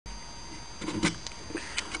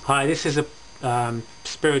Hi, this is a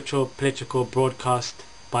spiritual political broadcast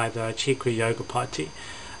by the Chikri Yoga Party,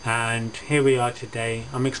 and here we are today.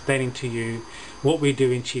 I'm explaining to you what we do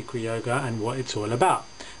in Chikri Yoga and what it's all about.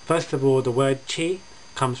 First of all, the word Chi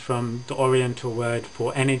comes from the Oriental word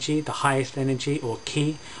for energy, the highest energy, or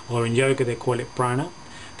Ki, or in yoga they call it prana.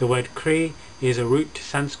 The word Kri is a root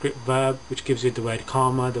Sanskrit verb which gives you the word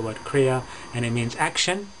karma, the word Kriya, and it means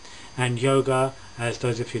action. And yoga, as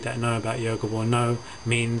those of you that know about yoga will know,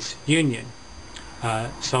 means union,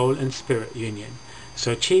 soul and spirit union.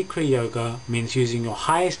 So Chi Kri Yoga means using your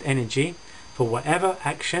highest energy for whatever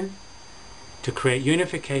action to create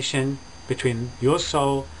unification between your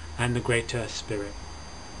soul and the greater spirit.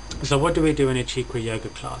 So what do we do in a Chi Kri Yoga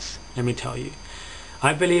class? Let me tell you.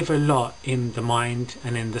 I believe a lot in the mind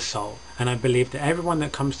and in the soul, and I believe that everyone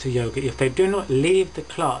that comes to yoga, if they do not leave the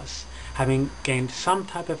class having gained some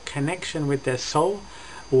type of connection with their soul,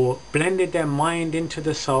 or blended their mind into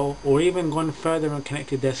the soul, or even gone further and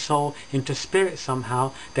connected their soul into spirit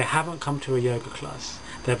somehow, they haven't come to a yoga class.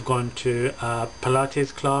 They've gone to a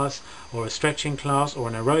Pilates class, or a stretching class, or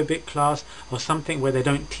an aerobic class, or something where they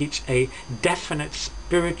don't teach a definite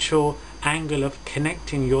spiritual angle of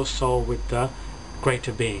connecting your soul with the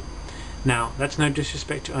greater being. Now, that's no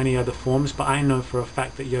disrespect to any other forms, but I know for a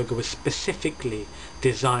fact that yoga was specifically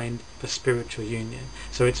designed for spiritual union.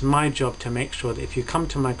 So it's my job to make sure that if you come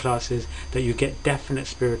to my classes, that you get definite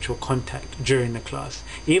spiritual contact during the class.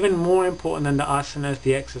 Even more important than the asanas,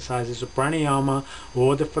 the exercises, or pranayama,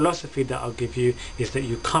 or the philosophy that I'll give you, is that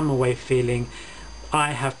you come away feeling,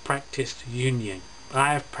 I have practiced union.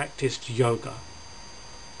 I have practiced yoga.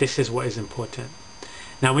 This is what is important.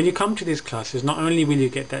 Now, when you come to these classes, not only will you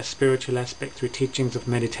get that spiritual aspect through teachings of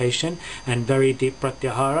meditation and very deep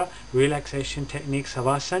pratyahara, relaxation techniques,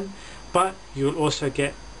 havasana, but you'll also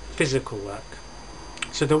get physical work.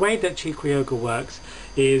 So the way that Chikri Yoga works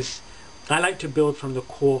is, I like to build from the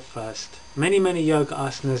core first. Many yoga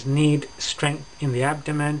asanas need strength in the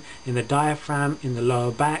abdomen, in the diaphragm, in the lower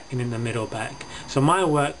back, and in the middle back. So my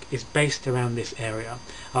work is based around this area.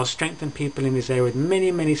 I'll strengthen people in this area with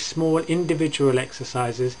many small individual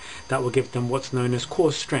exercises that will give them what's known as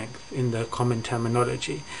core strength in the common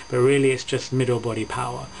terminology. But really it's just middle body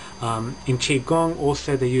power. In Qigong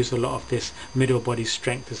also they use a lot of this middle body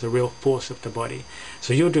strength as the real force of the body.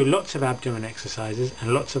 So you'll do lots of abdomen exercises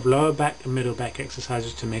and lots of lower back and middle back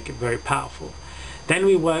exercises to make it very powerful. Then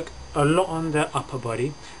we work a lot on the upper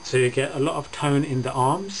body, so you get a lot of tone in the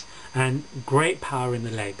arms and great power in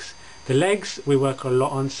the legs. The legs we work a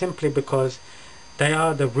lot on simply because they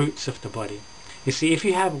are the roots of the body. You see, if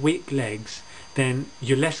you have weak legs, then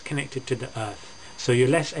you're less connected to the earth, so you're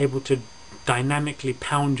less able to dynamically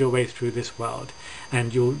pound your way through this world,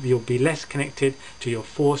 and you'll be less connected to your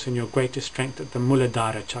force and your greater strength at the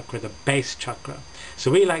Muladhara chakra, the base chakra. So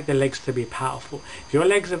we like the legs to be powerful. If your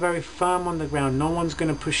legs are very firm on the ground, no one's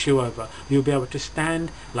going to push you over. You'll be able to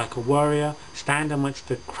stand like a warrior, stand amongst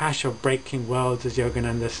the crash of breaking worlds, as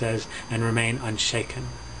Yogananda says, and remain unshaken.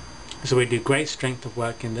 So we do great strength of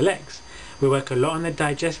work in the legs. We work a lot on the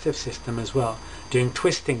digestive system as well, doing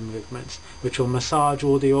twisting movements, which will massage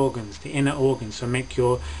all the organs, the inner organs, so make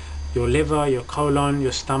your liver, your colon,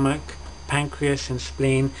 your stomach, pancreas and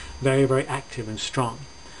spleen very active and strong.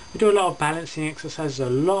 We do a lot of balancing exercises,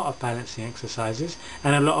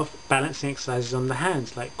 and a lot of balancing exercises on the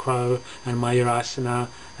hands, like crow and mayurasana,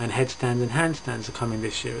 and headstands and handstands are coming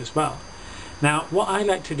this year as well. Now, what I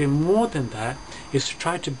like to do more than that is to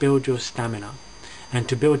try to build your stamina and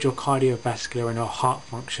to build your cardiovascular and your heart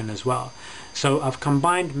function as well. So I've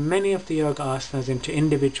combined many of the yoga asanas into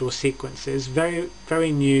individual sequences,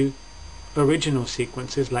 very new original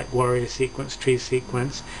sequences like warrior sequence, tree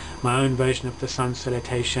sequence, my own version of the sun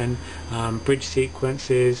salutation, bridge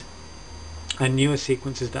sequences, and newer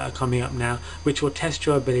sequences that are coming up now, which will test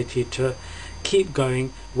your ability to keep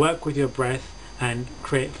going, work with your breath, and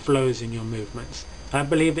create flows in your movements. I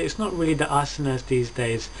believe that it's not really the asanas these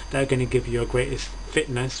days that are going to give you your greatest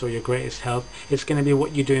fitness or your greatest health. It's going to be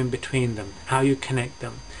what you do in between them, how you connect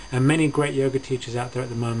them. And many great yoga teachers out there at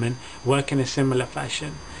the moment work in a similar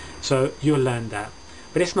fashion. So you'll learn that.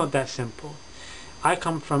 But it's not that simple. I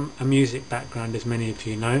come from a music background, as many of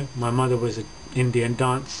you know. My mother was an Indian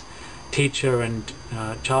dance teacher and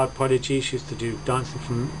child prodigy. She used to do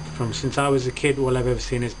dancing from since I was a kid. All I've ever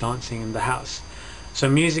seen is dancing in the house. So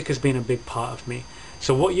music has been a big part of me.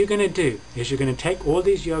 So what you're going to do is you're going to take all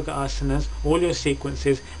these yoga asanas, all your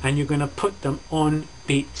sequences, and you're going to put them on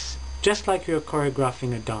beats, just like you're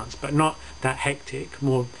choreographing a dance, but not that hectic,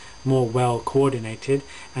 more well coordinated,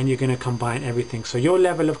 and you're going to combine everything. So your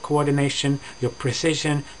level of coordination, your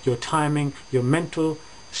precision, your timing, your mental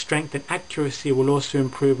strength and accuracy will also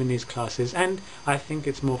improve in these classes, and I think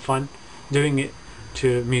it's more fun doing it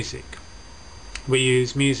to music. We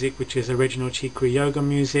use music which is original Chikri yoga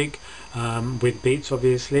music, with beats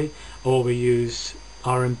obviously, or we use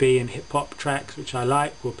R&B and hip-hop tracks which I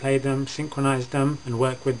like. We'll play them, synchronize them and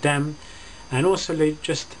work with them. And also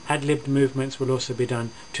just ad-libbed movements will also be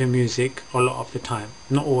done to music a lot of the time.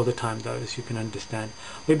 Not all the time though, as you can understand.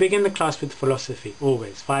 We begin the class with philosophy,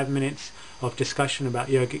 always. 5 minutes of discussion about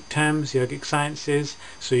yogic terms, yogic sciences,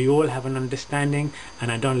 so you all have an understanding,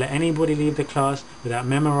 and I don't let anybody leave the class without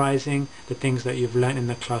memorizing the things that you've learned in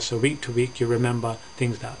the class, so week to week you remember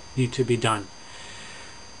things that need to be done.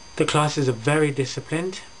 The classes are very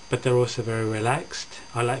disciplined, but they're also very relaxed.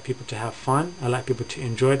 I like people to have fun, I like people to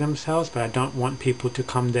enjoy themselves, but I don't want people to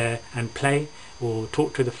come there and play or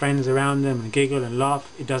talk to the friends around them and giggle and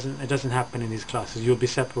laugh. It doesn't happen in these classes. You'll be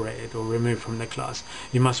separated or removed from the class.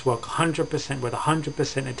 You must work 100% with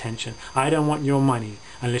 100% attention. I don't want your money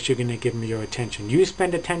unless you're going to give me your attention. You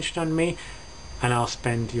spend attention on me and I'll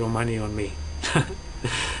spend your money on me.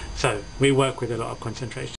 So we work with a lot of concentration.